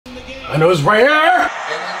I know it's right here.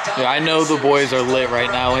 Yeah, I know the boys are lit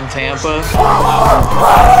right now in Tampa.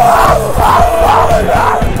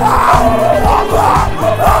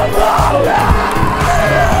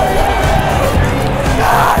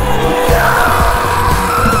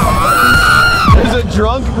 There's a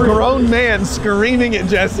drunk grown man screaming at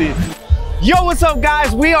Jesse. Yo, what's up,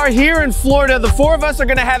 guys? We are here in Florida. The four of us are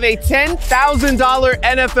gonna have a $10,000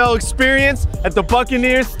 NFL experience at the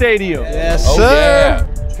Buccaneers Stadium. Yes, sir. Yeah.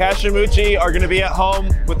 Cash and Moochie are gonna be at home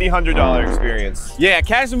with the $100 experience. Yeah,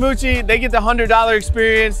 Cash and Moochie, they get the $100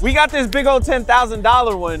 experience. We got this big old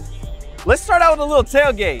 $10,000 one. Let's start out with a little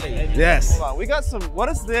tailgate. Yes. Hold on, we got some, what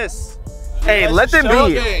is this? Hey, let them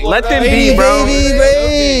be. Let them be, Hey, bro.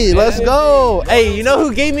 baby, let's go. Hey, you know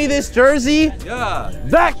who gave me this jersey? Yeah.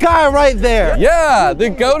 That guy right there. Yeah, the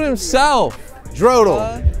GOAT himself.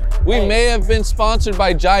 Drodel. We may have been sponsored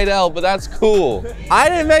by Jidel, but that's cool. I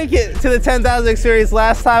didn't make it to the 10,000 experience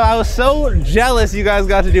last time. I was so jealous you guys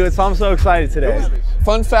got to do it, so I'm so excited today.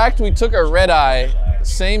 Fun fact, we took a red eye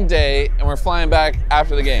same day and we're flying back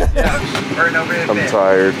after the game. I'm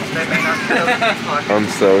tired. I'm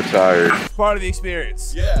so tired. Part of the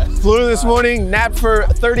experience. Yeah. Flew this morning, napped for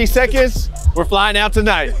 30 seconds. We're flying out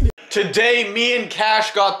tonight. Today, me and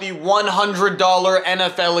Cash got the $100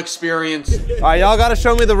 NFL experience. All right, y'all got to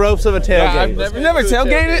show me the ropes of a tailgate. I've You never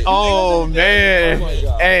tailgated? Oh, man.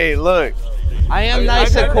 Hey, look. I am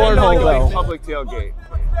nice at cornhole, though. Public tailgate.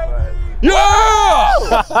 Yeah!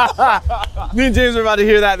 Me and James are about to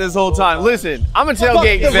hear that this whole time. Listen, I'm a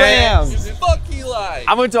tailgate Fuck the fan. Rams. Fuck Eli.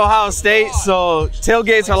 I went to Ohio State, so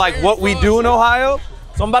tailgates are like what we do in Ohio.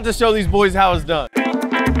 So I'm about to show these boys how it's done.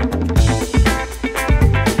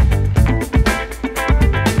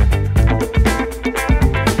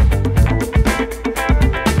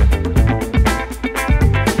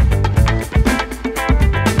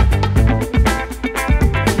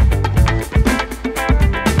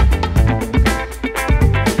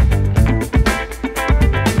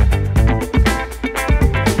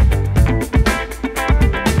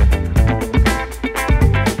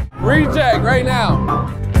 Reject right now.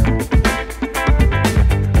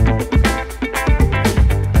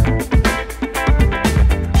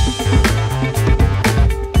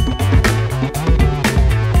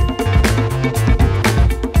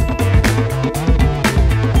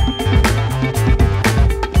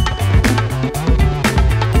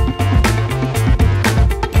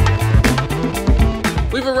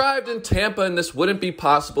 We've arrived in Tampa, and this wouldn't be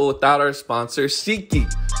possible without our sponsor, SeatGeek.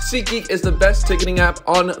 SeatGeek is the best ticketing app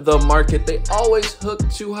on the market. They always hook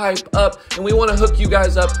 2Hype up, and we want to hook you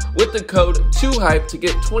guys up with the code 2Hype to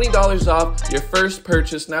get $20 off your first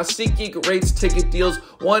purchase. Now, SeatGeek rates ticket deals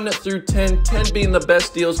 1 through 10, 10 being the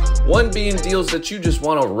best deals, 1 being deals that you just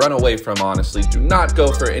want to run away from, honestly. Do not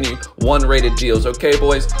go for any 1-rated deals, okay,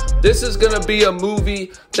 boys? This is going to be a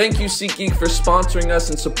movie. Thank you, SeatGeek, for sponsoring us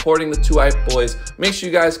and supporting the 2Hype boys. Make sure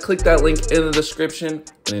you guys click that link in the description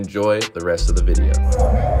and enjoy the rest of the video.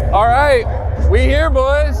 All right, we here,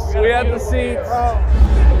 boys. We have the seats.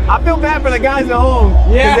 I feel bad for the guys at home.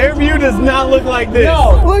 Yeah. Their view does not look like this.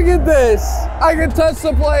 No, look at this. I can touch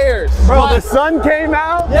the players. Bro, the sun came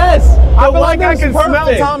out. Yes. I feel like I can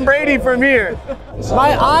smell Tom Brady from here.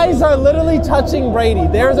 My eyes are literally touching Brady.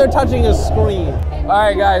 Theirs are touching a screen. All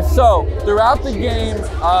right, guys, so throughout the game,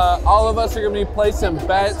 all of us are going to be placing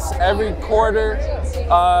bets every quarter,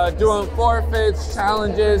 doing forfeits,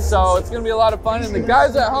 challenges, so it's going to be a lot of fun. And the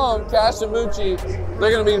guys at home, Cash and Moochie,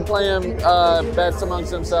 they're going to be playing bets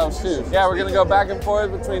amongst themselves too. Yeah, we're going to go back and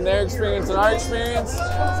forth between their experience and our experience.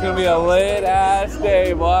 It's going to be a lit-ass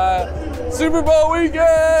day, boy. Super Bowl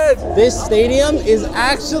weekend! This stadium is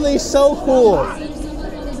actually so cool.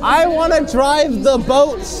 I want to drive the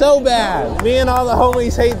boat so bad. Me and all the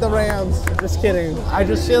homies hate the Rams. Just kidding. I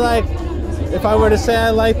just feel like if I were to say I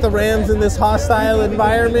like the Rams in this hostile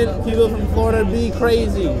environment, people from Florida would be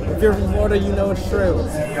crazy. If you're from Florida, you know it's true.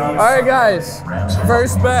 All right, guys,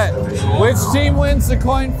 first bet. Which team wins the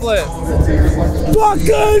coin flip?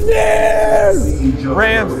 Buccaneers!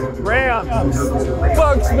 Rams.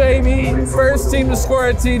 Bucks, baby. First team to score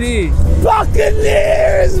a TD.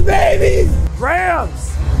 Buccaneers, baby! Rams.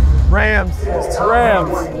 Chris,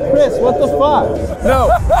 what the fuck? No,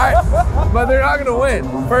 but they're not gonna win.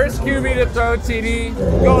 First QB to throw TD,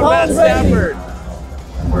 going Matt Stafford.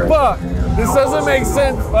 Fuck, this doesn't make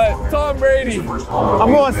sense, but Tom Brady.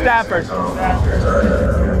 I'm going Stafford.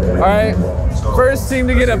 All right, first team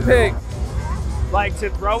to get a pick. Like to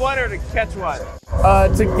throw one or to catch one?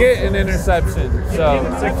 To get an interception. So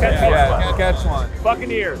catch one.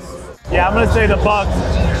 Buccaneers. Yeah, I'm gonna say the Bucks.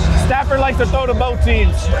 Stafford likes to throw to both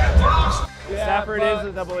teams. Stafford is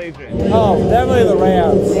a double agent. Oh, definitely the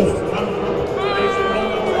Rams.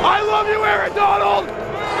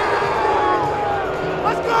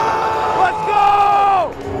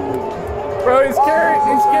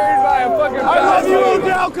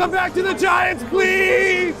 NFL, come back to the Giants,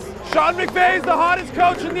 please! Sean McVay is the hottest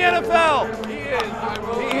coach in the NFL. He is.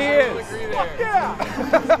 He is. Fuck yeah!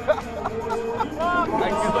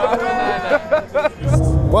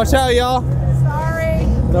 Watch out, y'all. Sorry.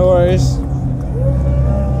 No worries.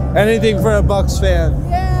 Anything for a Bucks fan.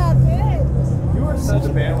 Yeah, good. You are such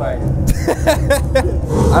a bandwagon.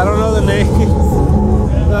 I don't know the name.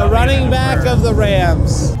 The running back of the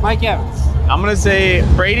Rams. Mike Evans. I'm gonna say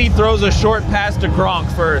Brady throws a short pass to Gronk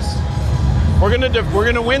first. We're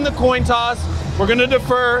gonna win the coin toss. We're gonna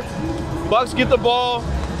defer. Bucks get the ball.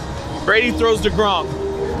 Brady throws to Gronk.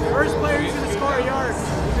 First player who's gonna score a yard.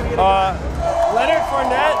 Leonard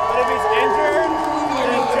Fournette, but if he's injured,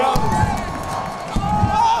 then Jones.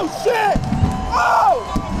 Oh shit!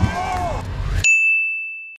 Oh!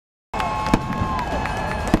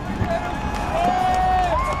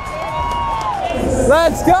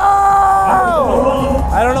 Let's go!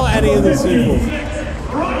 I don't know any of these people.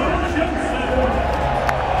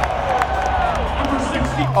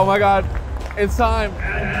 Oh my God, it's time.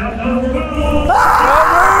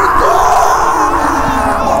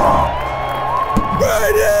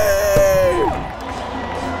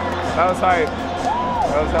 That was hype.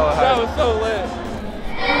 That was hella hype. That was so lit.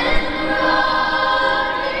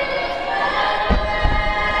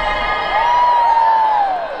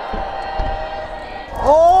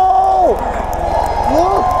 Oh!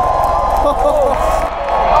 Look!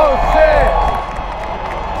 Oh shit!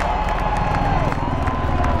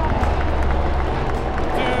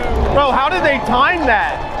 Bro, how did they time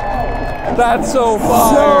that? That's so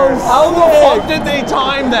fire. How the fuck did they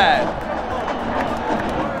time that?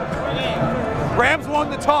 Rams won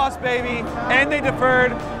the toss, baby, and they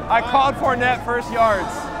deferred. I called Fournette first yards.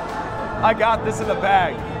 I got this in the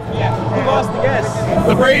bag. Yeah, who lost the guess?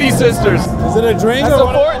 The Brady sisters. Is it a drink?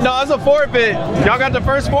 That's no, it's a forfeit. Y'all got the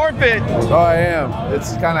first forfeit. Oh, I am.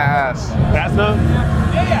 It's kind of ass. That's no.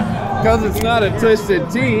 Because it's not a twisted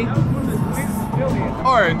tea.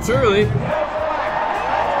 Or it's early.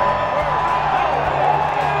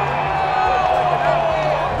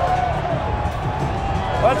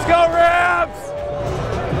 Let's go, Rams!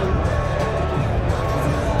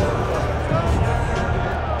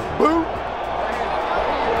 Boo!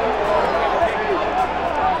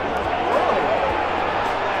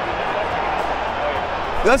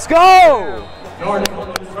 Let's go! So, when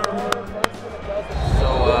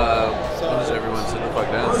does everyone sit the fuck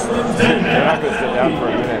down? You're not gonna sit down for a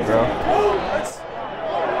minute, bro.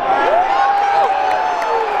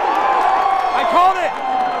 I called it!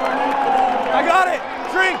 I got it!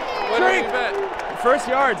 Drink! Drink! First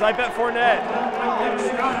yards, I bet Fournette.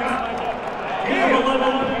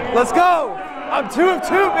 Let's go! I'm 2 of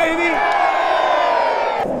 2, baby!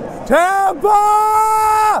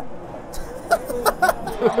 Tampa!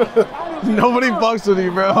 Nobody fucks with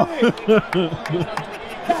you, bro.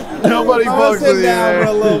 Nobody I'm fucks gonna sit with you, down for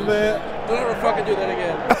a man. little bit. Don't ever fucking do that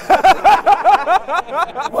again.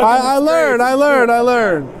 I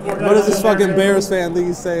learned. What does this fucking Bears fan think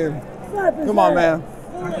he's saying? Come on, man.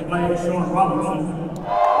 Fucking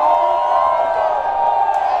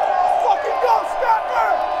go,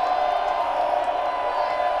 Stafford!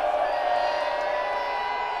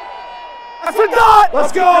 That's a dot!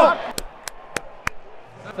 Let's go!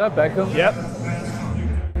 Is that Beckham? Yep.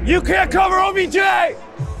 You can't cover OBJ!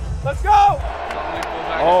 Let's go!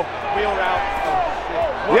 Oh, wheel route.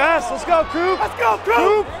 Yes, let's go, Coop! Let's go,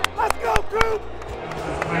 Coop! Let's go, Coop!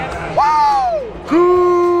 Woo!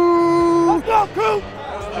 Coop! Let's go, Coop!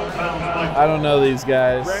 I don't know these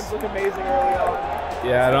guys. Rams look amazing early on.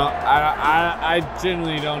 Yeah, I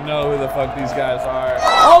genuinely don't know who the fuck these guys are.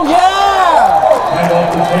 Oh yeah!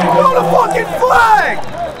 Throw the fucking flag!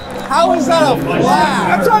 How is that a flag?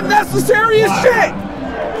 That's unnecessary as shit!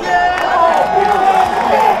 Yeah!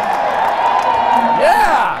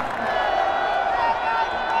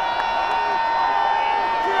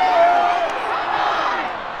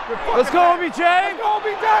 Let's go, OBJ! Let's go,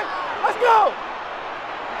 OBJ! Let's go!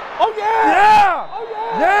 Oh yeah! Yeah! Oh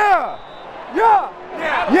yeah! Yeah! Yeah!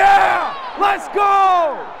 Yeah! Let's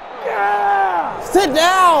go! Yeah! Sit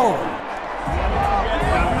down!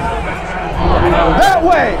 That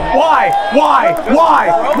way! Why?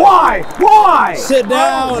 Why? Sit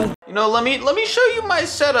down! You know, let me show you my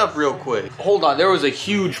setup real quick. Hold on, there was a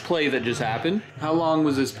huge play that just happened. How long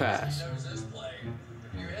was this pass?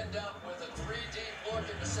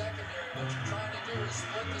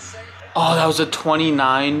 Oh, that was a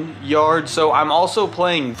 29 yard. So I'm also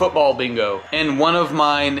playing football bingo. And one of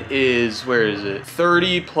mine is, where is it?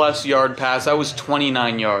 30 plus yard pass. That was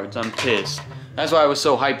 29 yards. I'm pissed. That's why I was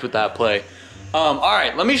so hyped with that play. All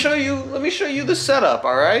right, let me show you the setup,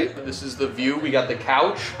 all right? This is the view. We got the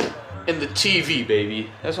couch and the TV, baby.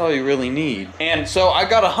 That's all you really need. And so I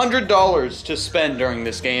got $100 to spend during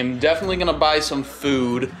this game. Definitely gonna buy some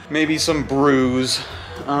food, maybe some brews,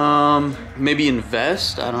 maybe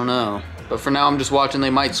invest, I don't know. But for now, I'm just watching. They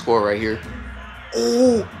might score right here.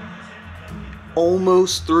 Oh,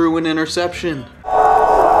 almost threw an interception.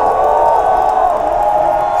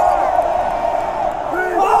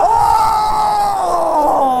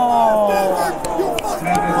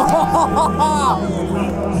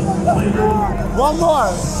 One more.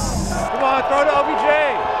 Come on, throw to OBJ.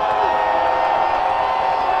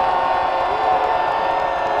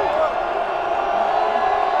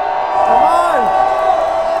 Come on.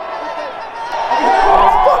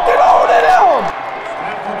 Fucking holding him.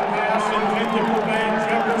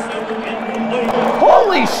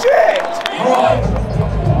 Holy shit.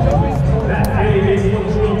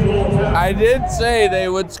 I did say they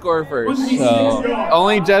would score first, so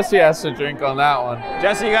only Jesse has to drink on that one.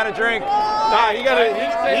 Jesse, you got to drink. Nah, you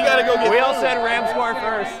gotta go get. We all said Rams score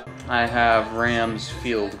first. I have Rams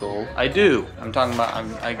field goal. I do. I'm talking about.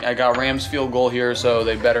 I got Rams field goal here, so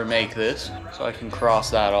they better make this, so I can cross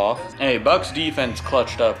that off. Hey, Bucks defense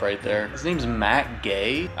clutched up right there. His name's Matt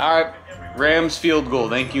Gay. All right, Rams field goal.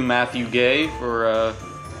 Thank you, Matthew Gay, for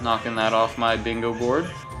knocking that off my bingo board.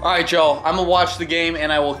 All right, y'all, I'm gonna watch the game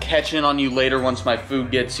and I will catch in on you later once my food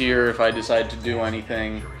gets here if I decide to do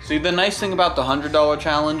anything. See, the nice thing about the $100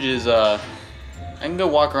 challenge is I can go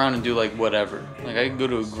walk around and do like whatever. Like I can go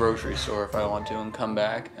to a grocery store if I want to and come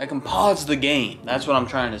back. I can pause the game. That's what I'm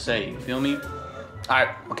trying to say, you feel me? All right,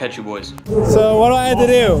 I'll catch you boys. So what do I have to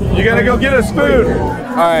do? You gotta go get us food.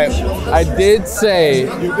 All right, I did say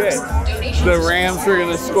the Rams were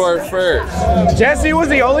gonna score first. Jesse was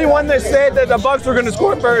the only one that said that the Bucks were gonna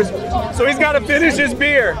score first, so he's got to finish his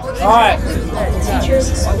beer. All right.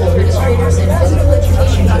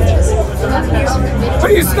 What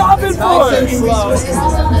are you stopping for? Nice and slow.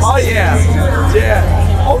 Oh yeah,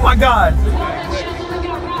 yeah. Oh my God.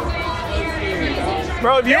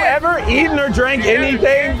 Bro, have you ever eaten or drank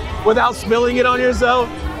anything without spilling it on yourself?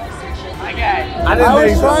 I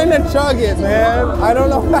was trying to chug it, man. I don't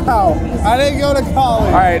know how. I didn't go to college.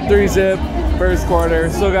 All right, 3-zip, first quarter.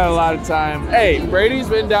 Still got a lot of time. Hey, Brady's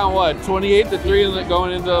been down what, 28-3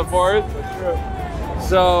 going into the fourth.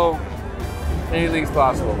 So anything's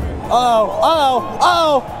possible.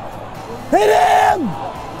 Oh! Hit him!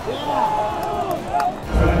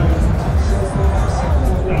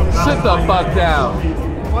 Sit the fuck down.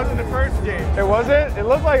 It wasn't the first game. It wasn't? It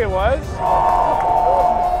looked like it was.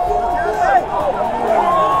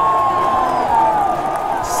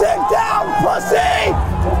 Sit down, pussy!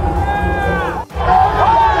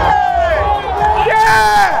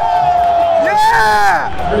 Yeah!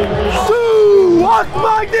 Yeah! Sue, walk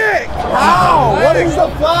my dick! Ow! What is the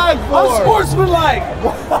flag for? I'm sportsmanlike!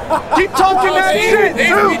 Keep talking that shit,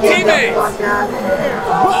 Sue! Teammates!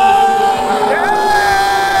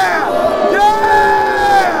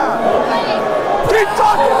 Keep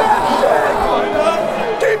talking that shit!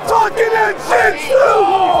 Keep talking that shit, Sue!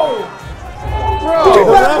 Bro, Keep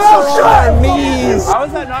that mouth shut! Knees. How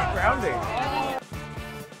is that not grounding?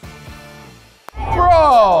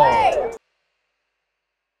 bro!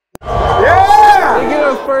 Yeah! They get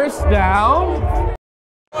a first down?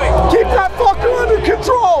 Keep that fucker under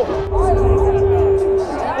control!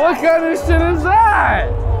 What kind of shit is that?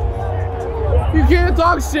 You can't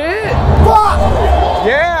talk shit? Fuck!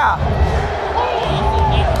 Yeah!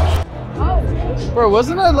 Bro,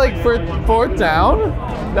 wasn't that like for fourth down?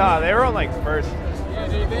 Nah, they were on like first. Yeah,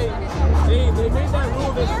 they made that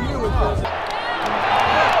rule this year with the...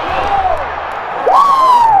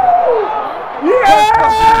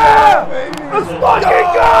 Yeah! Let's fucking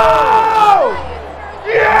go!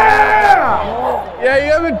 Yeah! Yeah,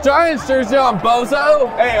 you have a Giants jersey on, bozo.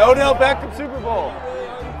 Hey, Odell Beckham Super Bowl.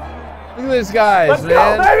 Look at these guys, Let's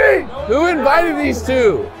man. go, baby! Who invited these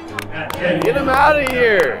two? Get them out of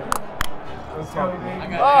here.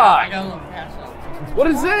 Fuck. What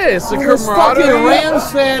is this? A You're a fucking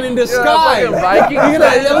Rams fan in disguise. You're a fucking Vikings You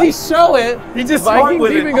gotta at least show it. He just smart Vikings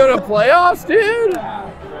with even it. go to playoffs, dude?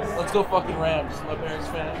 Let's go fucking Rams. I'm a Bears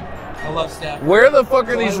fan. I love Stafford. Where the fuck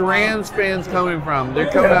are these Rams fans coming from? They're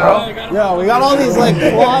coming out. Yo, we got all these like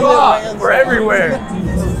closet Rams. We're everywhere.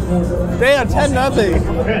 They are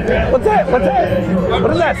 10-0. What's that? What's that? What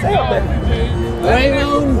does that say up there?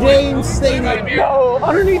 Raymond James Stadium. No,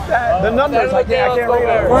 underneath that. The numbers, I can't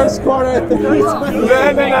read it. First quarter, 3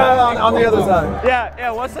 on the other side.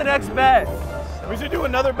 Yeah, what's the next bet? We should do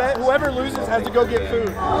another bet. Whoever loses has to go get food.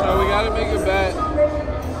 So we gotta make a bet.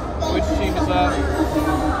 Which team is up?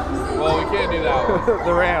 Well, we can't do that one.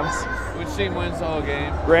 The Rams. Which team wins the whole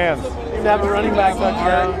game? Rams. You have a running back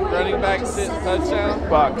touchdown. Running back touchdown?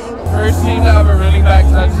 Bucks. First team to have a running back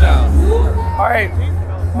touchdown. All right.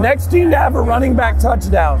 Next team to have a running back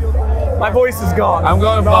touchdown. My voice is gone. I'm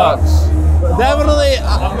going Bucks. Definitely.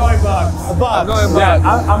 I'm going Bucks. Bucks. I'm going Yeah,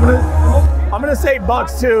 Bucks. I'm gonna say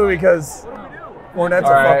Bucks too because Fournette's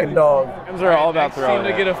All a right. fucking dog. Rams are all about Next team throwing.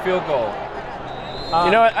 to get a field goal.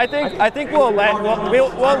 You know what? I think we'll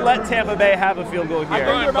let Tampa Bay have a field goal here.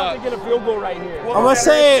 Going Bucks. Get a field goal right here. I'm gonna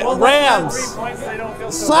say Rams.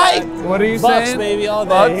 Psych. What are you Bucks, saying? baby, all day.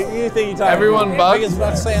 Bucks? Who you think you talking Everyone about? Bucks? Biggest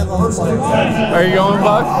Bucks fans on the planet. Are you going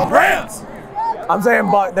Bucks? Rams. I'm saying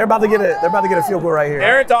Bucks. They're about to get a field goal right here.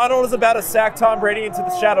 Aaron Donald is about to sack Tom Brady into the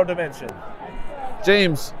shadow dimension.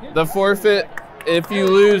 James, the forfeit, if you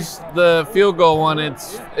lose the field goal one,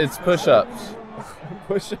 it's push-ups.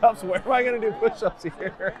 Push-ups? Where am I gonna do push-ups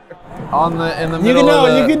here? In the You middle can of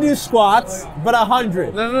the... you can do squats, but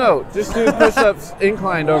 100. No. Just do push-ups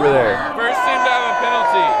inclined over there. First team to have a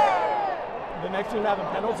penalty. The next team have a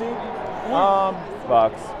penalty.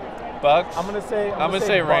 Bucks. Bucks? I'm gonna say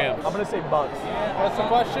Rams. I'm gonna say Bucks. What's the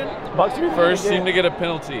question? Bucks. First team to get a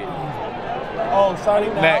penalty. Oh,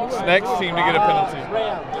 starting now. Next team to get a penalty.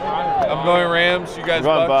 Rams. I'm going Rams. You guys I'm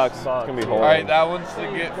going Bucks? Bucks. It's gonna be All horrible. right, that one's to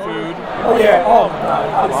get food. Oh yeah. Oh my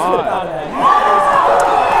God. Come on.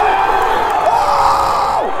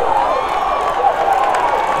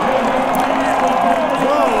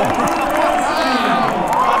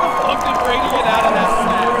 How did Brady get out of that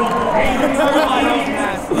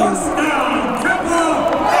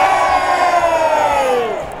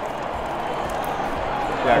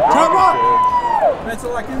Bets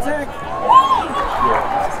are locked in, Zach?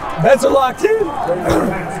 Bets are locked in.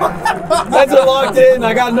 Bets are locked in.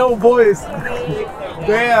 I got no voice.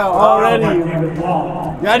 Damn, already.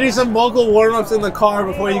 You gotta do some vocal warm-ups in the car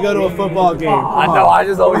before you go to a football game. I know. I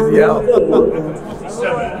just always yell.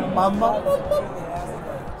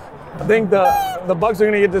 I think the Bucks are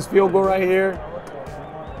gonna get this field goal right here.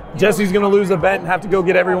 Jesse's gonna lose a bet and have to go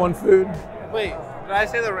get everyone food. Wait, did I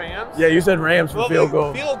say the Rams? Yeah, you said Rams for field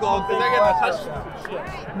goal. Field goal, because they're getting a touchdown.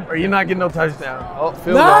 Or you're not getting no touchdown. Oh,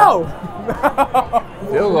 field goal. No!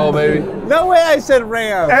 Field goal, baby. No way I said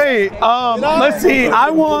Rams. Hey, let's see. I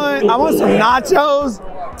want some nachos.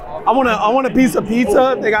 I want a piece of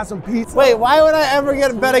pizza. They got some pizza. Wait, why would I ever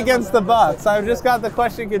get bet against the Bucks? I've just got the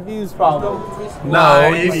question confused, probably. No,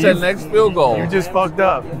 you said next field goal. You just fucked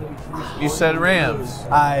up. You said Rams.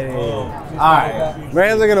 All right.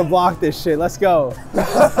 Rams are gonna block this shit. Let's go.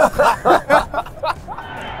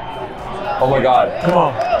 Oh my God. Come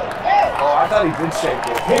on. Oh, I thought he did shake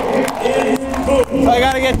it. So I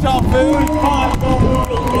gotta get y'all food.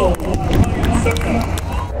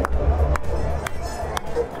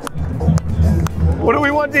 What do we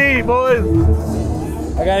want to eat, boys?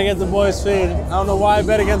 I gotta get the boys food. I don't know why I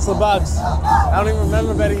bet against the Bucks. I don't even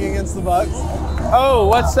remember betting against the Bucks. Oh,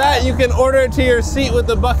 what's that? You can order it to your seat with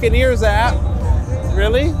the Buccaneers app.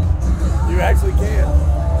 Really? You actually can.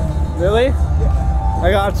 Really? I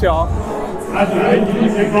got y'all. I've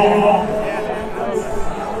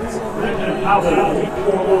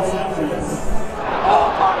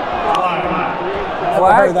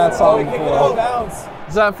heard that song before.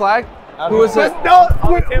 Is that flag? Who was it? No,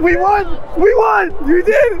 we won. We won. You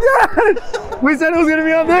did. Yeah. We said it was gonna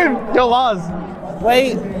be on them. Yo, lost.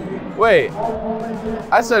 Wait.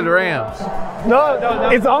 I said Rams. No,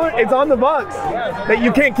 it's on the Bucks. That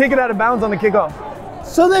you can't kick it out of bounds on the kickoff.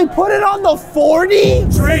 So they put it on the 40?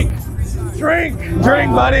 Drink,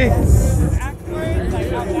 buddy.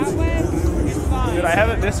 Dude, I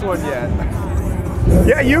haven't missed one yet.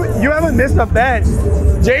 Yeah, you haven't missed a bet.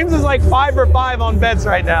 James is like 5 for 5 on bets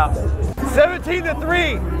right now.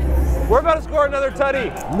 17-3. We're about to score another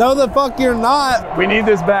tutty. No, the fuck you're not. We need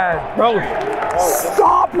this bad. Bro,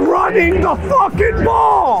 stop running the fucking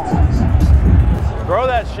ball! Throw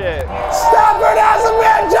that shit. Stafford has a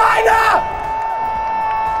mangina!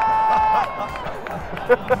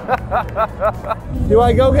 Do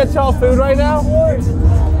I go get y'all food right now?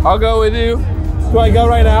 I'll go with you. Do I go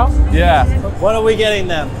right now? Yeah. What are we getting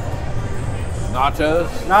them? Nachos.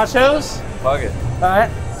 Nachos? Fuck it. All right.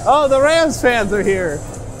 Oh, the Rams fans are here.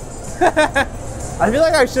 I feel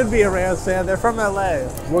like I should be a Rams fan. They're from LA.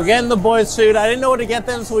 We're getting the boys food. I didn't know what to get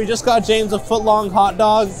them, so we just got James a foot-long hot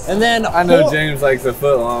dog. And then I know James likes a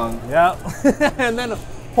foot long. Yeah. And then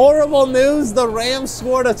horrible news, the Rams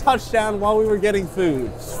scored a touchdown while we were getting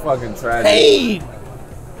food. It's fucking tragic. Hey,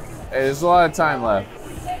 there's a lot of time left.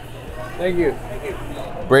 Thank you.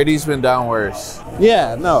 Brady's been down worse.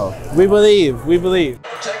 Yeah, no. We believe. Take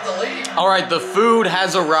the lead. All right, the food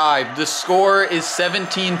has arrived. The score is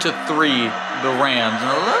 17-3, the Rams.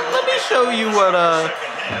 Now, let me show you what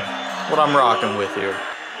I'm rocking with here.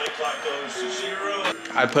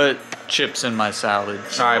 I put chips in my salad.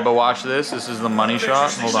 All right, but watch this. This is the money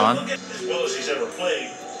shot. Hold on.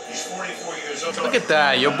 Look at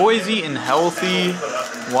that. Your boy's eating healthy,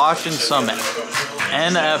 watching some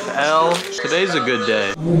NFL. Today's a good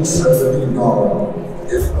day.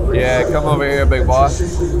 Yeah, come over here, big boss.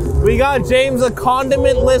 We got James a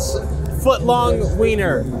condimentless foot-long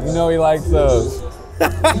wiener. You know he likes those.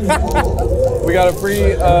 We got a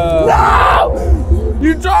free, No!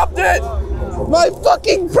 You dropped it! My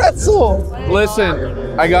fucking pretzel!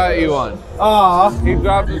 Listen, I got you one. Aw. He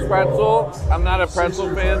dropped his pretzel. I'm not a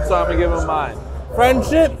pretzel fan, so I'm gonna give him mine.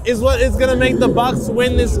 Friendship is what is gonna make the Bucks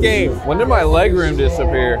win this game. When did my leg room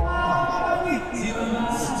disappear?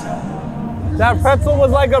 That pretzel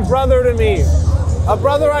was like a brother to me. A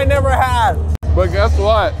brother I never had. But guess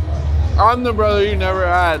what? I'm the brother you never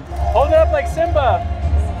had. Hold it up like Simba.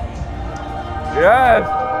 Yes.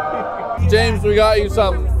 James, we got you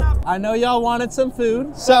something. I know y'all wanted some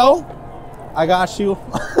food, so I got you.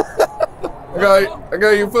 I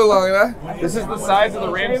got you foot long, huh? This is the size of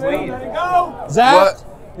the Rams lead. Zach, What?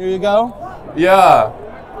 here you go. Yeah.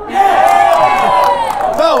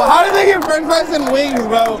 So, how did they get french fries and wings,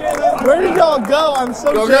 bro? Where did y'all go? I'm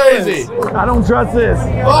so Go jealous. crazy. I don't trust this.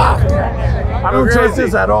 Fuck. I don't trust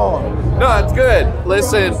this at all. No, it's good.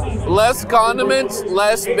 Listen, less condiments,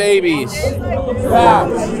 less babies.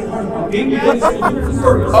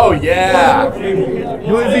 Oh, yeah.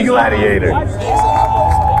 Glizzy Gladiator.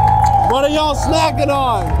 What are y'all snacking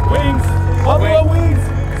on? Wings. Buffalo wings.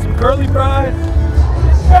 Some curly fries.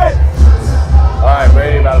 All right,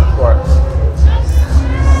 Brady about to score.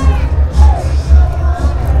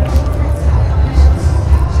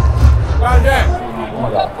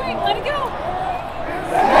 Go quick, let it go.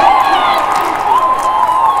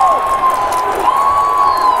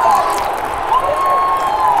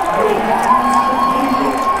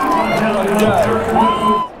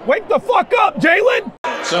 Wake the fuck up, Jalen!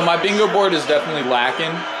 So my bingo board is definitely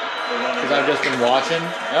lacking because I've just been watching.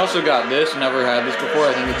 I also got this, never had this before.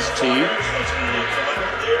 I think it's tea.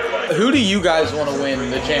 Who do you guys want to win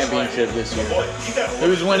the championship this year?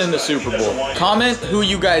 Who's winning the Super Bowl? Comment who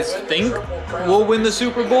you guys think will win the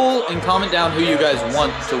Super Bowl and comment down who you guys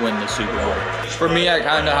want to win the Super Bowl. For me, I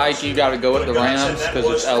kind of high-key got to go with the Rams because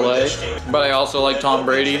it's LA, but I also like Tom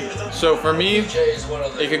Brady. So for me,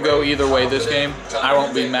 it could go either way this game. I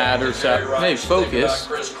won't be mad or sad. Hey, focus.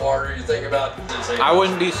 I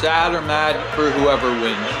wouldn't be sad or mad for whoever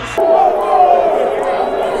wins.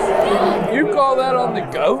 You call that on the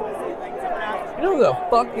goat? You know who the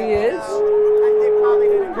fuck he is?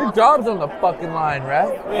 Your job's on the fucking line,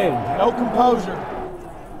 right? No composure.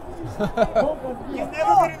 He's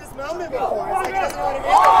never been in this moment before. It's like he doesn't know what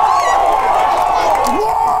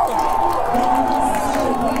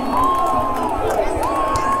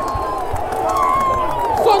it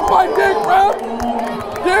is. Suck my dick, bro!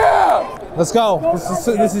 Yeah! Let's go.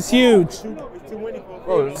 This is huge.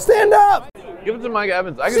 Bro, Stand up! give it to Mike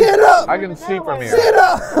Evans. Stand up! I can see from here. Stand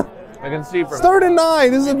up! I can see from It's 3rd and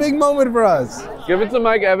 9. This is a big moment for us. Give it to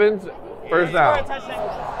Mike Evans. First down.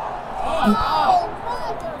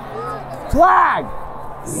 Flag!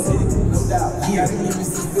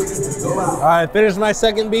 All right, finished my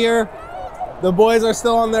second beer. The boys are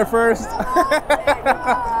still on their first.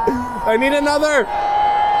 I need another.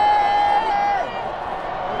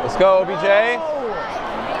 Let's go, OBJ.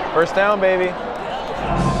 First down, baby.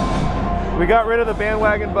 We got rid of the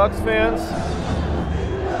bandwagon Bucks fans.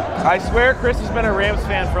 I swear KRIS has been a Rams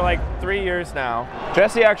fan for like 3 years now.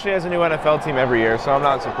 Jesse actually has a new NFL team every year, so I'm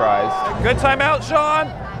not surprised. Good timeout, Sean.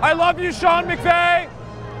 I love you, Sean McVay.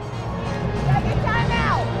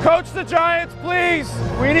 Coach the Giants, please.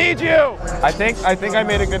 We need you. I think I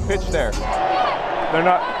made a good pitch there. They're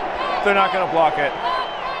not gonna block it.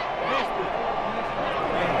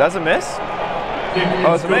 That's a miss?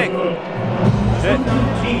 Oh, it's a make. Shit.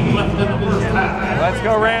 Let's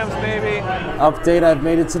go Rams, baby. Update, I've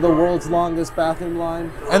made it to the world's longest bathroom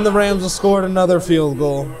line. And the Rams have scored another field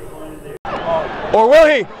goal. Or will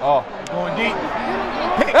he? Oh. Going deep.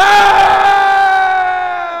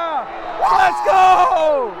 Ah! Let's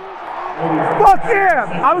go! Fuck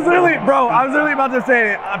yeah! I was literally about to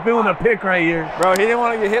say it. I'm feeling a pick right here. Bro, he didn't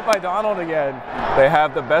want to get hit by Donald again. They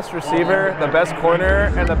have the best receiver, the best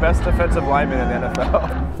corner, and the best defensive lineman in the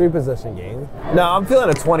NFL. 3-possession game. No, I'm feeling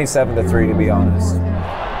a 27-3 to be honest.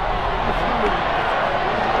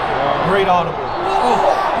 Great audible.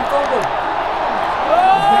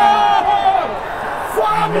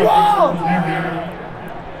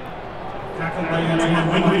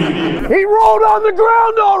 He rolled on the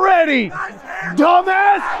ground already!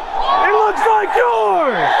 Dumbass! It looks like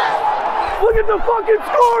yours! Look at the fucking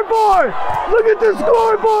scoreboard! Look at the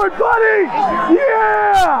scoreboard, buddy!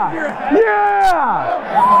 Yeah! Yeah!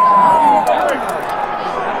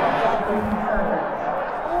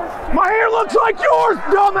 My hair looks like yours,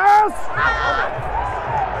 dumbass!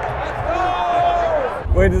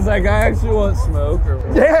 Wait, does that guy actually want smoke or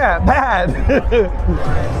what? Yeah, bad.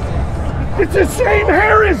 It's the same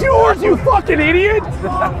hair as yours, you fucking idiot!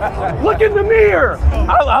 Look in the mirror!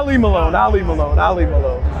 I'll leave him alone, I'll leave him alone, I'll leave him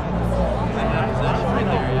alone.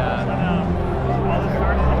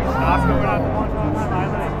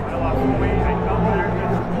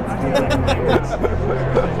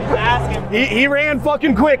 He ran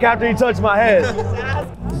fucking quick after he touched my head.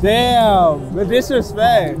 Damn, the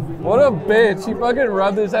disrespect. What a bitch. He fucking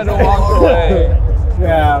rubbed his head and walked away.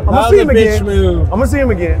 Yeah, I'm gonna see him again. I'm gonna see him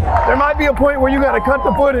again. There might be a point where you gotta cut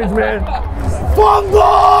the footage, man. Fumble!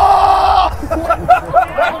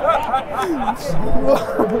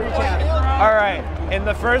 All right, in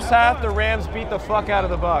the first half, the Rams beat the fuck out of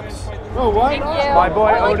the Bucks. Oh, what? My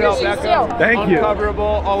boy Odell Beckham. Thank you.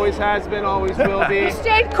 Uncoverable, always has been, always will be. He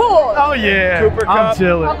stayed cool. Oh yeah, Cooper I'm Kupp.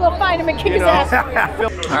 chilling. I'll go find him and kick his ass. All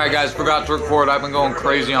right, guys, forgot to record. I've been going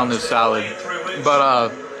crazy on this salad.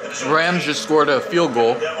 But Rams just scored a field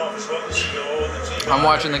goal. I'm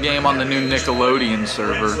watching the game on the new Nickelodeon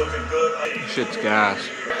server. Shit's gas.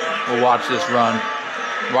 We'll watch this run.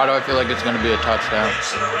 Why do I feel like it's going to be a touchdown?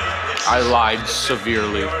 I lied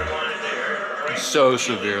severely. So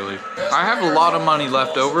severely. I have a lot of money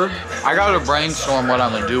left over. I got to brainstorm what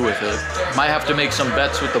I'm going to do with it. Might have to make some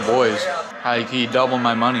bets with the boys. I double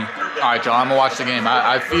my money. All right, y'all, I'm gonna watch the game.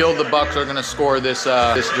 I feel the Bucs are gonna score this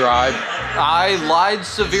this drive. I lied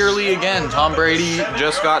severely again. Tom Brady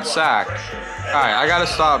just got sacked. All right, I gotta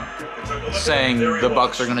stop saying the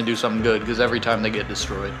Bucs are gonna do something good because every time they get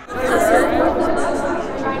destroyed.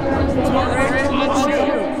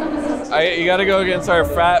 You gotta go against our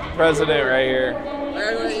frat president right here.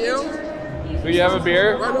 Do you have a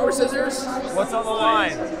beer? Rock, paper, scissors. What's on the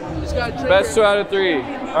line? Best 2 out of 3.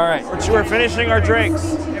 All right, we're finishing our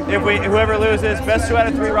drinks. Whoever loses, best 2 out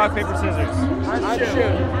of 3, rock, paper, scissors. I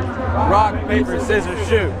shoot. Rock, paper, scissors,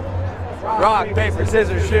 shoot. Rock, paper,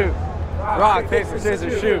 scissors, shoot. Rock, paper,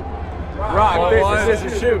 scissors, shoot. Rock, paper,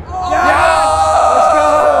 scissors, shoot. Yeah! Let's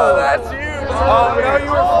go! That's you. Oh, no,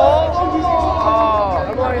 you were full? Oh,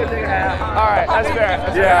 I'm only gonna take a half. All right, that's fair.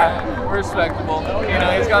 That's Yeah, respectable. You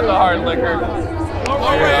know, he's got the hard liquor. Here,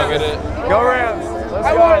 look at it. Go Rams. Let's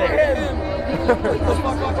go.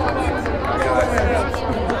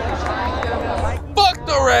 Fuck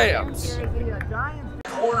the Rams.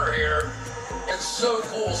 Corner here. It's so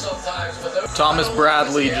cool sometimes. Thomas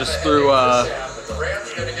Bradley just threw a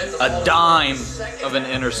dime of an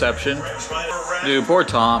interception. Dude, poor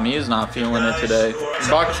Tom. He is not feeling it today.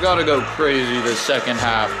 Bucs gotta go crazy this second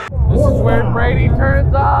half. This is where Brady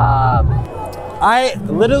turns up.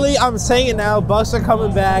 I'm saying it now. Bucs are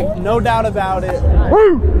coming back, no doubt about it.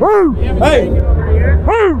 Hey,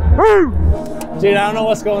 dude, I don't know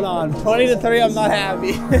what's going on. 20-3, I'm not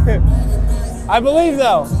happy. I believe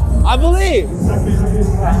though. I believe.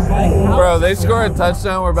 Bro, they score a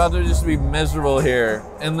touchdown. We're about to just be miserable here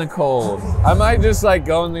in the cold. I might just like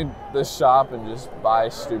go in the shop and just buy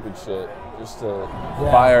stupid shit just to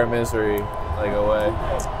buy our misery like away.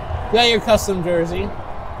 You got your custom jersey.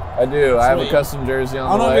 I do. I have a custom jersey on the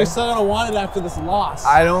way. I don't know if you're still gonna want it after this loss.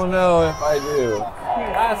 I don't know if I do.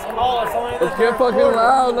 Let's get fucking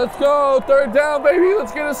loud. Let's go. 3rd down, baby.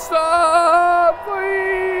 Let's get a stop,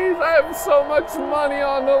 please. I have so much money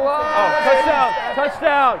on the line. Oh, touchdown.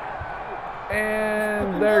 Touchdown.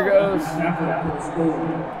 And there goes.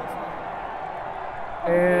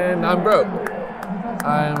 And I'm broke.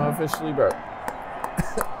 I am officially broke.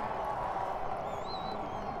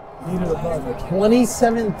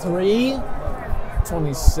 27-3?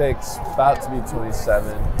 26, about to be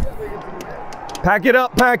 27. Pack it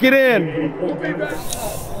up, pack it in.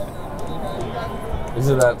 Is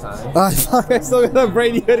it that time? I still got a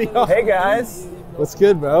Brady hoodie on. Hey guys. What's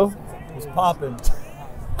good, bro? It's popping.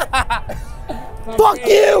 Fuck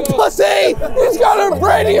you, pussy! He's got a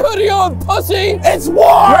Brady hoodie on, pussy! It's warm!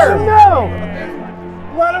 Let him know!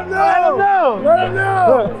 Let him know! Let him know! Let him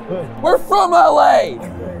know! We're from LA!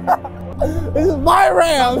 This is my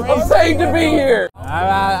Rams. I'm paid to be here.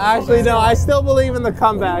 Actually, no. I still believe in the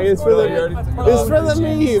comeback. It's for the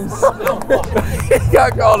memes. He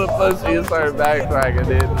got called a pussy and started backtracking,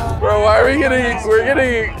 dude. Bro, why are we getting? We're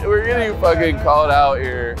getting fucking called out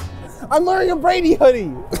here. I'm wearing a Brady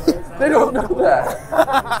hoodie. They don't know that.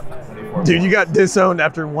 Dude, you got disowned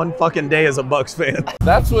after one fucking day as a Bucks fan.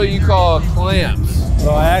 That's what you call clamps.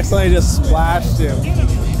 Bro, I accidentally just splashed him.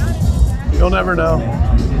 You'll never know.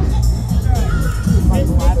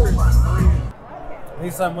 At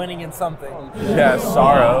least I'm winning in something. Yeah,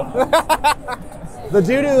 sorrow. The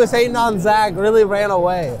dude who was hating on Zach really ran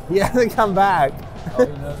away. He hasn't come back. Oh,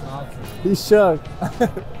 he knows not to. He's shook.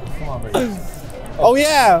 Come on, Brady. Oh,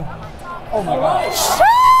 yeah. Oh my God.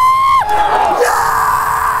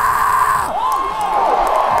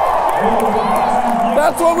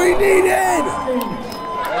 That's what we needed.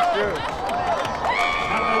 That's true.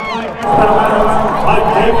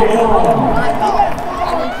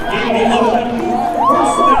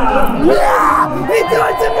 Yeah! He threw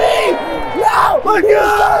it to me! No! He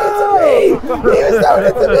was throwing it to me! He was throwing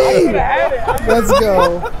it to me! Let's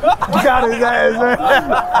go. Got his ass, man.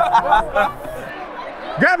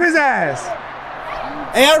 Grab his ass.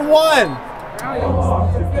 And one.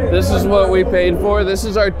 This is what we paid for. This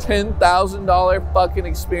is our $10,000 fucking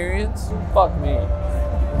experience. Fuck me.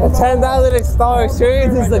 The $10,000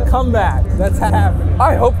 experience is the comeback. That's happening.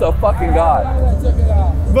 I hope to fucking God.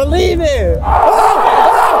 Believe it. Oh my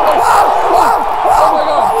God. Oh my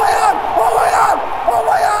God. Oh my God. Oh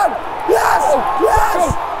my God. Yes.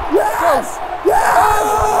 Yes. Yes. Yes.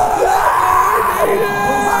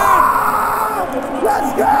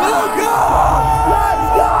 Let's go. Let's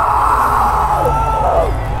go.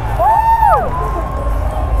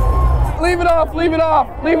 Leave it off, leave it off,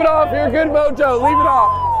 leave it off. You're good mojo, leave it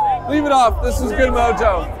off. Leave it off, this is good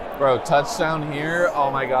mojo. Bro, touchdown here, oh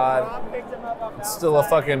my God. It's still a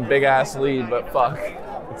fucking big ass lead, but fuck,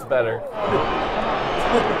 it's better.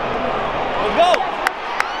 Let's go.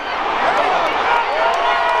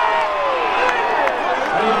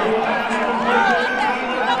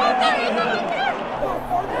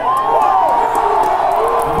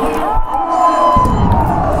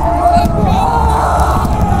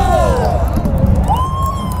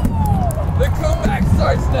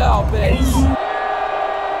 Now, bitch.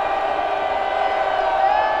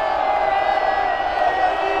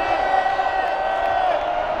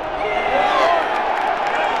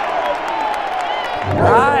 All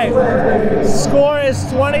right. Score is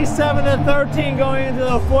 27-13 going into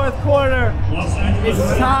the fourth quarter. It's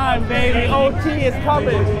time, baby. OT is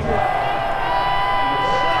coming.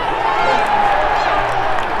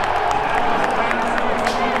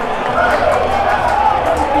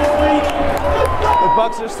 The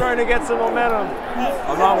Bucks are starting to get some momentum.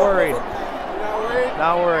 I'm not worried.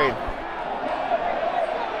 Not worried.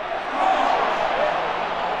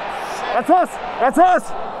 That's us. That's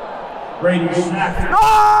us. Brady snapped.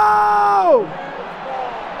 No!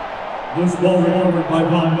 Loose ball recovered by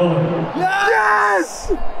Von Miller.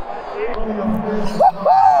 Yes!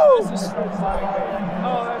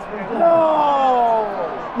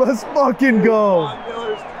 No! Let's fucking go.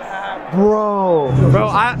 Bro,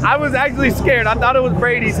 I was actually scared. I thought it was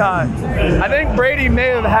Brady's time. I think Brady may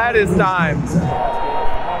have had his time.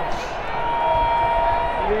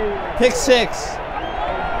 Pick six.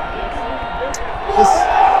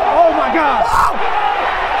 Oh my God!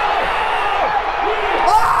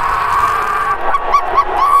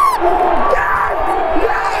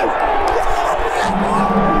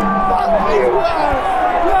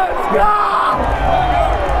 Let's go!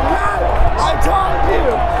 I told you!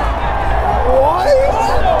 What?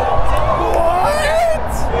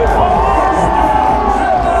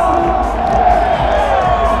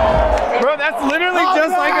 Bro, that's literally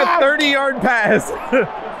just like a 30-yard pass.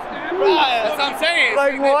 That's what I'm saying.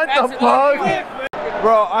 Like, what the fuck?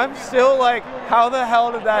 Bro, I'm still like, how the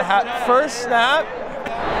hell did that happen? First snap?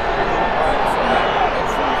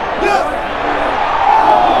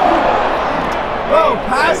 Bro,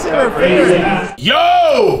 pass interference.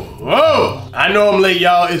 Yo! Whoa! I know I'm late,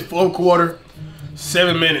 y'all. It's fourth quarter,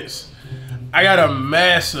 7 minutes. I got a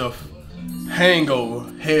massive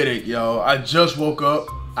hangover headache, y'all. I just woke up.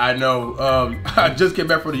 I know. I just came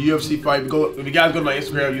back from the UFC fight. If you guys go to my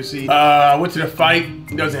Instagram, you'll see. I went to the fight.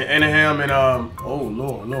 It was in Anaheim, and oh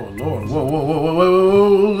Lord.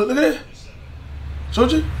 Whoa! Look at that.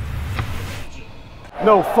 Showed you?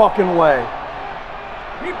 No fucking way.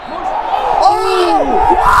 Oh!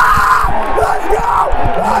 Let's go!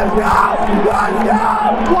 Let's go! Let's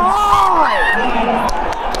go! Why?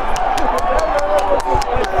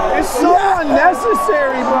 It's so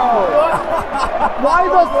unnecessary, bro. Why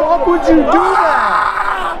the fuck would you do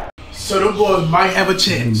that? So the boys might have a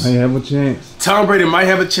chance. Might have a chance. Tom Brady might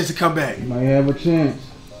have a chance to come back. Might have a chance.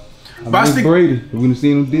 I But I like think- Brady. We're gonna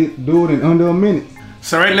see him do it in under a minute.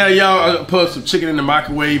 So right now, y'all, I put some chicken in the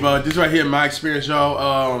microwave. This right here, my experience,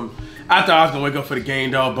 y'all. I thought I was gonna wake up for the game,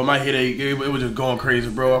 dog, but my headache, it was just going crazy,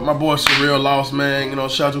 bro. My boy Surreal lost, man. You know,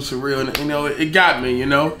 shout out to Surreal, and you know, it got me, you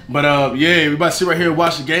know. But yeah, we about to sit right here and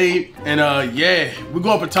watch the game, and yeah, we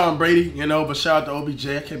going for Tom Brady, you know. But shout out to OBJ.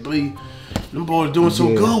 I can't believe them boys doing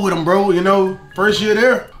so good with him, bro. You know, first year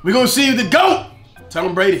there. We gonna see the GOAT,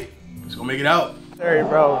 Tom Brady. He's gonna make it out. Sorry,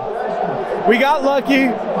 bro. We got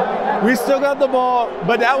lucky. We still got the ball,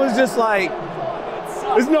 but that was just like,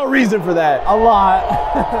 there's no reason for that. A lot.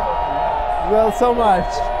 Well, so much.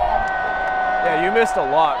 Yeah, you missed a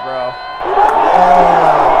lot, bro.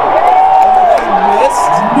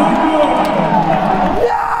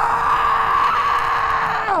 Yeah!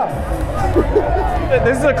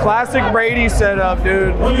 This is a classic Brady setup,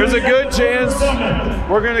 dude. There's a good chance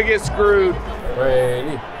we're gonna get screwed.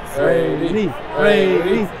 Brady, Brady,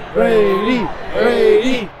 Brady, Brady,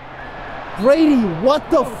 Brady. Brady, what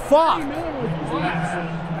the fuck?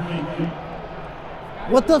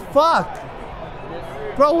 What the fuck?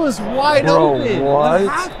 Bro was wide open. What?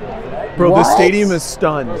 Bro, the stadium is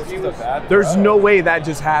stunned. There's no way that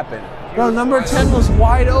just happened. Bro, number 10 was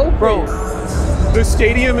wide open. Bro, the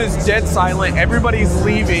stadium is dead silent. Everybody's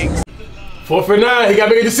leaving. 4 for 9. He got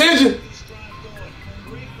to make a decision.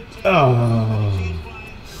 Oh,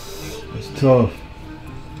 that's tough.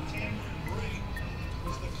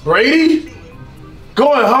 Brady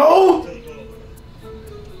going home.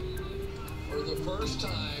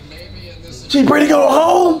 Gee, Brady going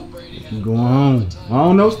home? I'm going home. I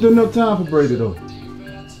don't know, still enough time for Brady though.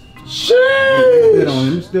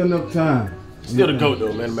 Sheesh. Still enough time. Still the GOAT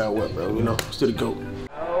though, man, no matter what, bro. You know, still the GOAT.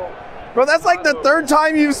 Bro, that's like the third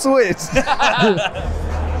time you've switched.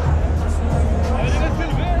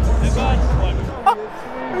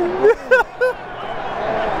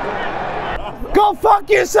 Go fuck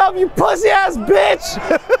yourself, you pussy ass bitch!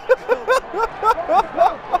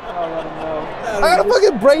 I got a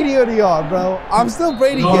fucking Brady hoodie on, bro. I'm still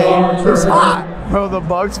Brady gay. It's hot. Bro, the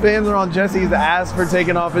Bucks fans are on Jesse's ass for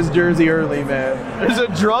taking off his jersey early, man. There's a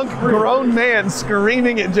drunk, grown man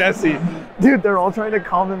screaming at Jesse. Dude, they're all trying to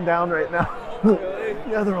calm him down right now.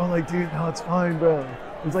 Yeah, they're all like, dude, no, it's fine, bro.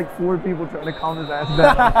 There's like 4 people trying to calm his ass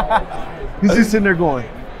down. He's just sitting there going,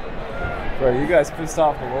 Bro, you guys pissed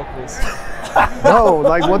off the locals. no,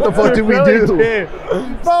 like what the fuck did we do?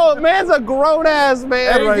 Bro, man's a grown ass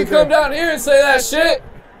man. Hey, you can come down here and say that shit.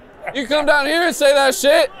 You come down here and say that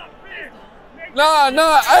shit. Nah,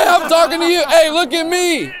 hey, I'm talking to you. Hey, look at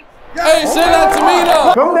me. Hey, say that to me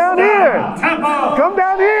though. Come down here. Come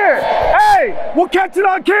down here. Hey, we'll catch it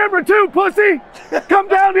on camera too, pussy. Come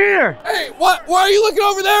down here. Hey, what? Why are you looking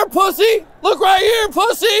over there, pussy? Look right here,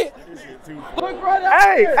 pussy. Look right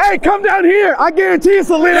here. Hey, come down here. I guarantee it's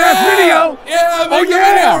a lit ass video. Yeah, make the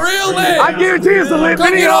video real lit. I guarantee it's a lit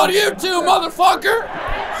Come video. get on YouTube, motherfucker.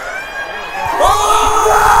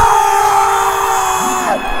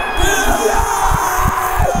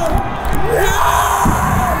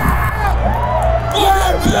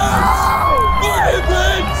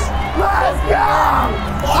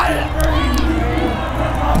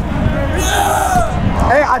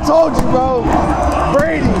 Hey, I told you, bro.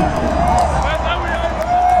 Brady.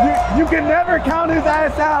 You can never count his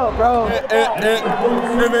ass out, bro.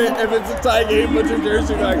 If it's a tie game, put your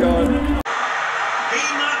jersey back on.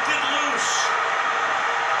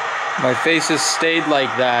 My face has stayed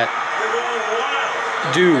like that.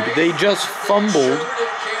 Dude, they just fumbled.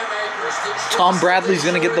 Tom Bradley's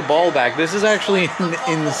gonna get the ball back. This is actually an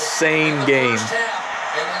insane game.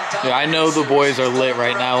 Yeah, I know the boys are lit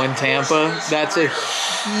right now in Tampa. That's a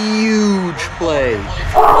huge play.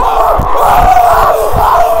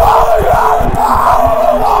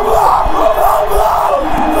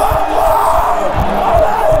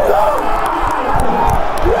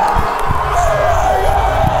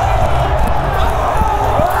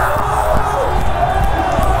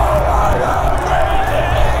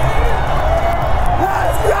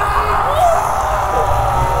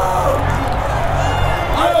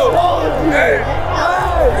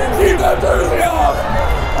 Keep that jersey off!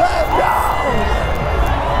 Let's go!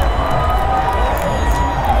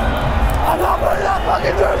 I'm not putting that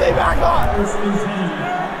fucking jersey back on!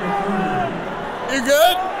 You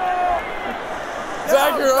good?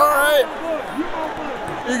 Zach, you're alright?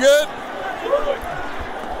 You good?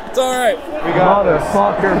 It's alright. We got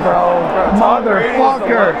motherfucker, bro.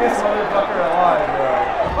 Motherfucker. Motherfucker alive, bro.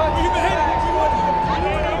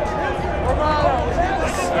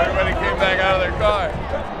 Everybody came back out of their car.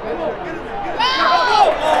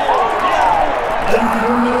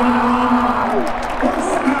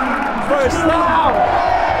 First down.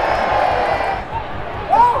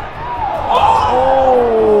 Oh.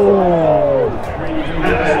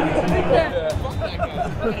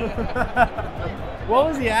 What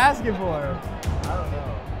was he asking for? Do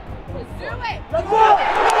it. Let's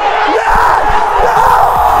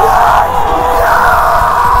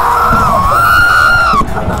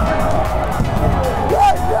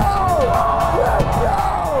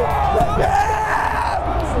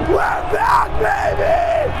We're back, baby!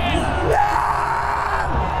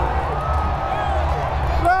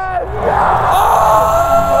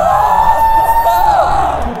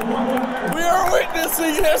 We are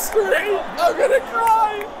witnessing history. I'm gonna cry.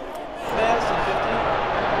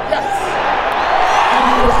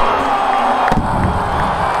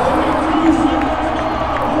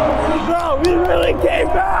 Bro, we really came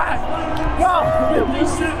back! Bro,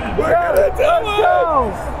 we're gonna do it!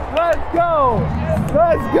 Let's go!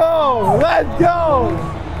 Let's go! Let's go!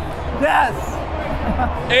 Yes!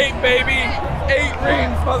 8, baby. 8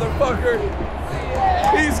 rings, motherfucker.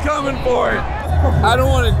 He's coming for it. I don't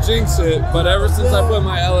want to jinx it, but ever since I put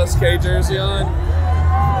my LSK jersey on,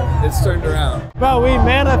 it's turned around. Bro, we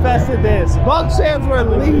manifested this. Bucks fans were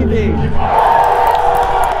leaving.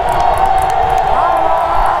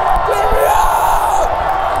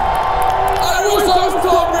 I wish I was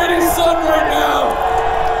Tom Brady's son right now.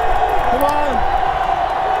 Come on.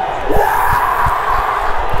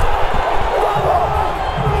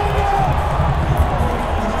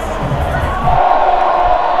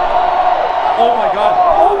 Oh my god!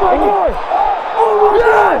 Oh my god! Oh my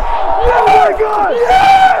god! Oh my god!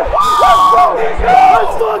 Yes!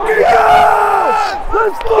 Let's fucking go!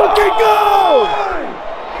 Let's fucking go!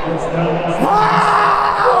 Wow!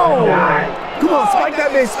 Come on, spike that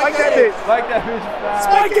bitch! Spike that bitch! Spike that bitch.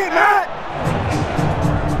 Spike it, Matt!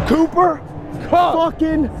 Cooper,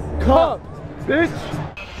 fucking cup, bitch!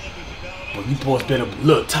 Well, you boys better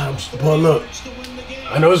look, Tom. Boy, look.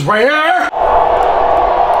 I know it's right here.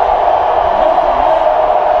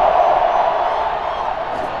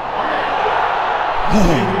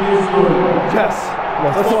 Yes,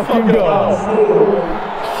 let's fucking go.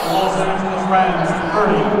 Los Angeles Rams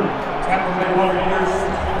 30, Tampa Bay Buccaneers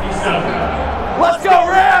 57. Let's go,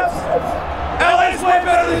 Rams! LA's way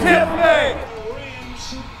better than Tampa Bay!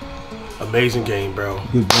 Amazing game, bro.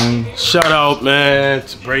 Good game. Shout out, man,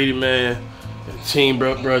 to Brady, man, and the team,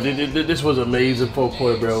 bro. This was amazing fourth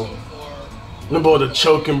quarter, bro. Them boys are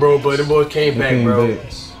choking, bro, but them boys came back, bro.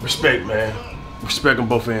 Respect, man. Respect on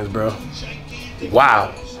both ends, bro.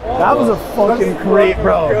 Wow. That was a fucking great,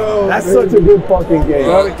 bro. That's such a good fucking game.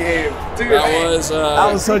 What a game. That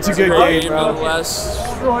was such a good game, bro. Nonetheless.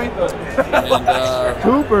 And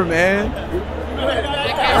Cooper, man.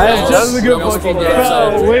 That was a good fucking game.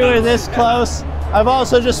 Bro, we were this close. I've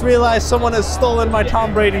also just realized someone has stolen my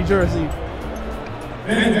Tom Brady jersey.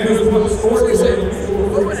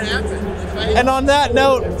 And on that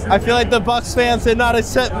note, I feel like the Bucks fans did not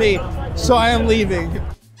accept me, so I am leaving.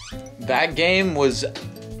 That game was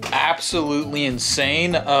absolutely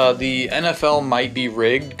insane. The NFL might be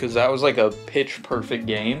rigged because that was like a pitch perfect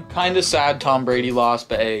game. Kind of sad Tom Brady lost,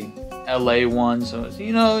 but hey, LA won, so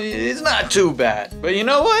you know, it's not too bad. But you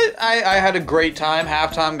know what? I had a great time.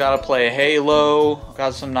 Halftime got to play Halo,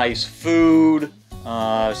 got some nice food.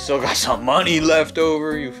 Still got some money left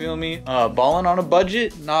over, you feel me? Balling on a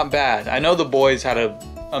budget, not bad. I know the boys had an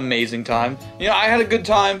amazing time. You know, I had a good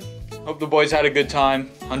time. Hope the boys had a good time.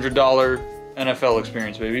 $100 NFL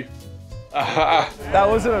experience, baby. That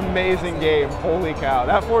was an amazing game. Holy cow.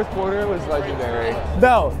 That fourth quarter was legendary.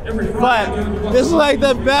 No, but this is like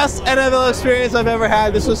the best NFL experience I've ever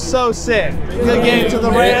had. This was so sick. Good game to the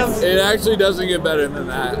Rams. It actually doesn't get better than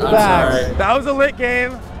that. I'm sorry. That was a lit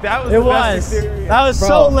game. That was It the best was. experience. That was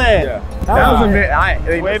so lit. Yeah. That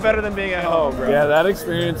was Way better than being at home, bro. Yeah, that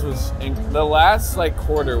experience was, the last like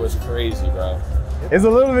quarter was crazy, bro. It's a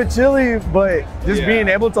little bit chilly, but just being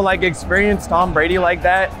able to like experience Tom Brady like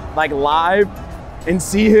that, like live, and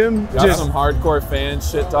see him Got just some hardcore fans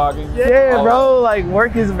shit talking. yeah, bro, like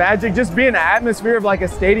work his magic. Just be in the atmosphere of like a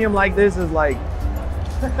stadium like this is like,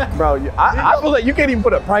 bro. I feel like you can't even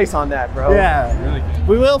put a price on that, bro. Yeah.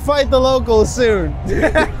 We will fight the locals soon.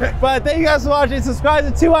 But thank you guys for watching. Subscribe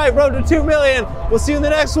to 2i Road to 2 million. We'll see you in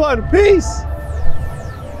the next one. Peace.